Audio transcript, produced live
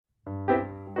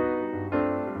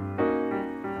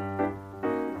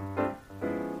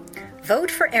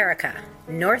Vote for Erica,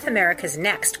 North America's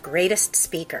next greatest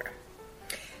speaker.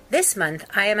 This month,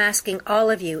 I am asking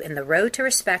all of you in the Road to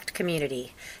Respect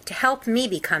community to help me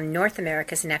become North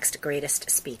America's next greatest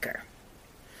speaker.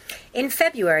 In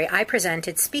February, I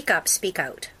presented Speak Up, Speak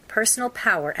Out, Personal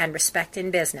Power and Respect in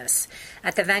Business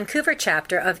at the Vancouver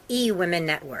chapter of eWomen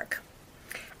Network.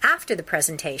 After the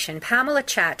presentation, Pamela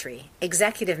Chatri,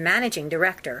 Executive Managing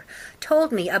Director,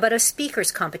 told me about a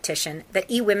speakers competition that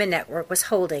eWomen Network was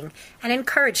holding and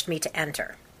encouraged me to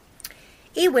enter.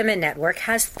 eWomen Network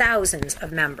has thousands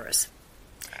of members.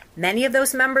 Many of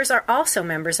those members are also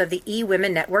members of the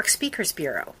eWomen Network Speakers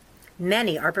Bureau.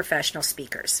 Many are professional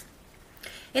speakers.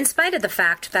 In spite of the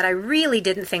fact that I really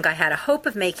didn't think I had a hope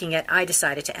of making it, I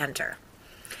decided to enter.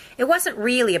 It wasn't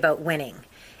really about winning.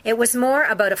 It was more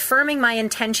about affirming my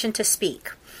intention to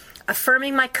speak,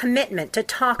 affirming my commitment to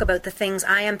talk about the things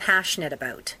I am passionate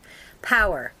about: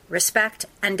 power, respect,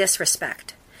 and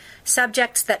disrespect,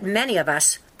 subjects that many of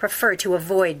us prefer to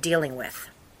avoid dealing with.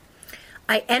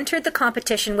 I entered the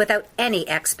competition without any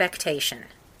expectation.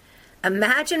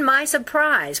 Imagine my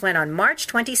surprise when on March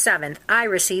 27th I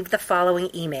received the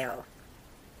following email.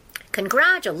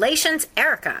 Congratulations,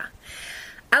 Erica!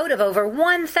 Out of over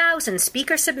 1,000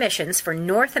 speaker submissions for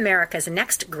North America's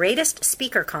next greatest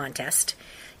speaker contest,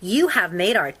 you have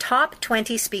made our top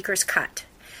 20 speakers cut.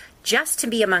 Just to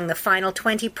be among the final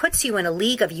 20 puts you in a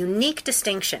league of unique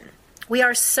distinction. We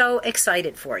are so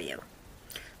excited for you.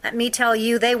 Let me tell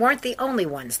you, they weren't the only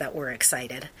ones that were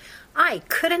excited. I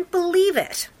couldn't believe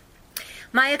it.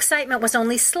 My excitement was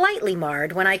only slightly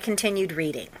marred when I continued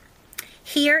reading.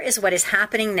 Here is what is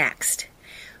happening next.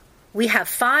 We have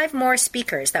 5 more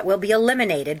speakers that will be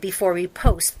eliminated before we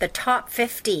post the top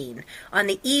 15 on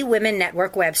the eWomen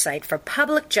Network website for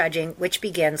public judging, which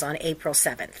begins on April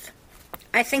 7th.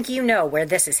 I think you know where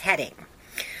this is heading.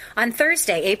 On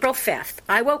Thursday, April 5th,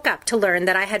 I woke up to learn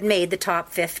that I had made the top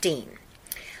 15.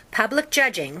 Public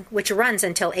judging, which runs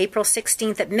until April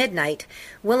 16th at midnight,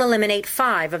 will eliminate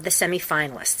 5 of the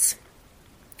semifinalists.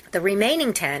 The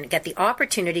remaining 10 get the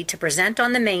opportunity to present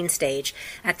on the main stage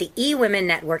at the eWomen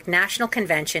Network National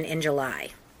Convention in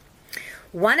July.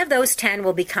 One of those 10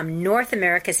 will become North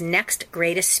America's next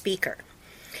greatest speaker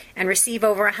and receive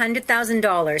over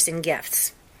 $100,000 in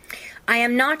gifts. I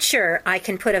am not sure I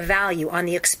can put a value on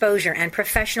the exposure and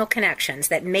professional connections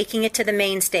that making it to the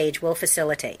main stage will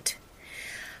facilitate.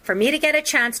 For me to get a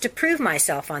chance to prove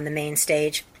myself on the main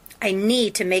stage, I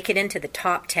need to make it into the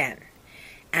top 10.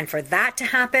 And for that to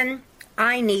happen,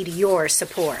 I need your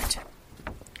support.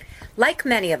 Like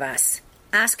many of us,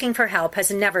 asking for help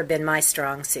has never been my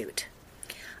strong suit.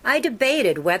 I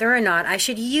debated whether or not I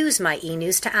should use my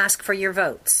e-news to ask for your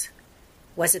votes.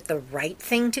 Was it the right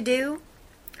thing to do?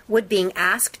 Would being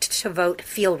asked to vote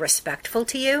feel respectful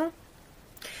to you?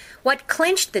 What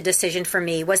clinched the decision for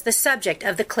me was the subject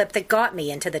of the clip that got me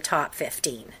into the top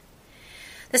 15.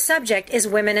 The subject is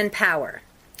women in power.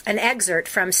 An excerpt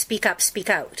from Speak Up, Speak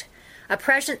Out, a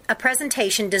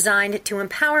presentation designed to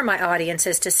empower my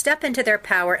audiences to step into their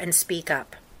power and speak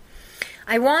up.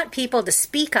 I want people to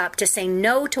speak up to say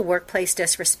no to workplace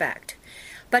disrespect.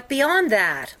 But beyond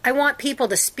that, I want people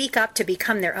to speak up to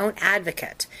become their own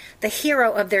advocate, the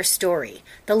hero of their story,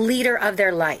 the leader of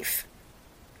their life.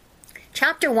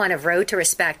 Chapter 1 of Road to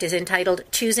Respect is entitled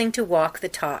Choosing to Walk the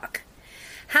Talk.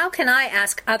 How can I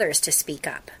ask others to speak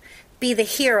up? Be the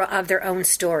hero of their own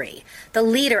story, the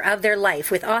leader of their life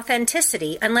with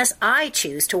authenticity unless I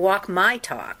choose to walk my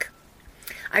talk.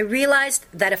 I realized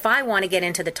that if I want to get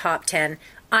into the top 10,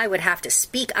 I would have to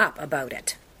speak up about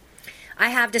it. I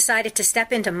have decided to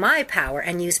step into my power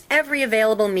and use every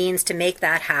available means to make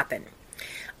that happen.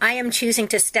 I am choosing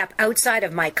to step outside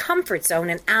of my comfort zone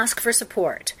and ask for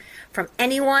support from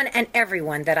anyone and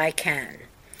everyone that I can.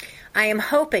 I am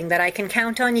hoping that I can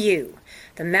count on you,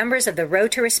 the members of the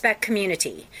Road to Respect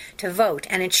community, to vote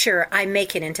and ensure I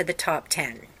make it into the top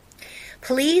 10.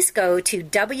 Please go to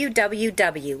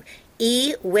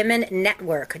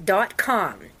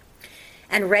www.ewomennetwork.com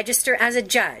and register as a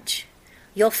judge.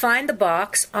 You'll find the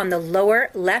box on the lower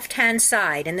left-hand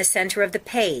side in the center of the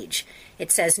page.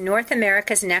 It says North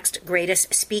America's Next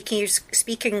Greatest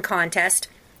Speaking Contest,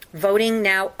 Voting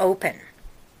Now Open.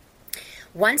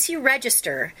 Once you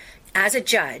register as a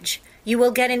judge, you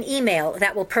will get an email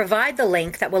that will provide the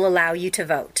link that will allow you to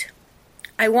vote.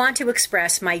 I want to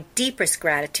express my deepest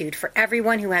gratitude for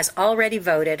everyone who has already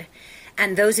voted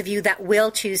and those of you that will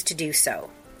choose to do so.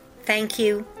 Thank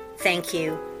you, thank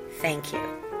you, thank you.